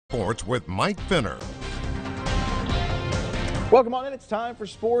Sports with Mike Finner. Welcome on in. It's time for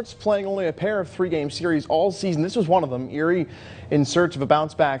sports. Playing only a pair of three-game series all season. This was one of them. Erie in search of a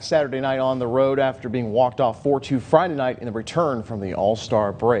bounce-back Saturday night on the road after being walked off 4-2 Friday night in the return from the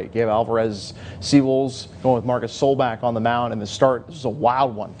All-Star break. Gabe Alvarez, SeaWolves going with Marcus Solback on the mound in the start. This was a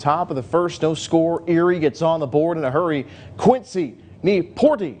wild one. Top of the first, no score. Erie gets on the board in a hurry. Quincy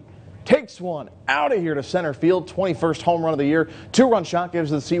Niporti takes one out of here to center field. 21st home run of the year. Two-run shot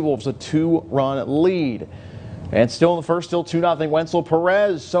gives the SeaWolves a two-run lead. And still in the first, still 2-0 Wenzel.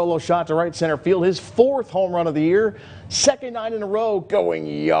 Perez, solo shot to right center field. His fourth home run of the year. Second night in a row going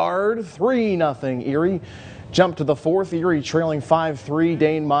yard. 3-0 Erie. Jump to the fourth. Erie trailing 5-3.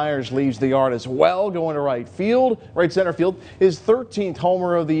 Dane Myers leaves the yard as well, going to right center field. His 13th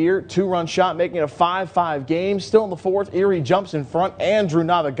homer of the year. Two-run shot, making it a 5-5 game. Still in the fourth, Erie jumps in front. Andrew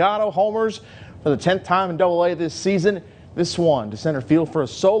Navigado homers for the 10th time in Double-A this season. This one to center field for a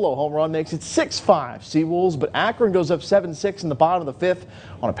solo home run makes it 6-5 SeaWolves, but Akron goes up 7-6 in the bottom of the fifth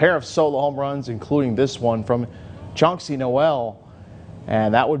on a pair of solo home runs, including this one from Chauncey Noel.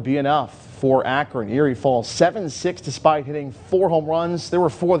 And that would be enough for Akron. Erie falls 7-6 despite hitting 4 home runs. There were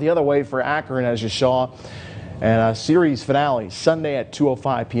 4 the other way for Akron, as you saw. And a series finale Sunday at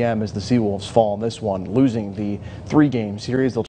 2:05 p.m. as the SeaWolves fall in this one, losing the 3-game series. They'll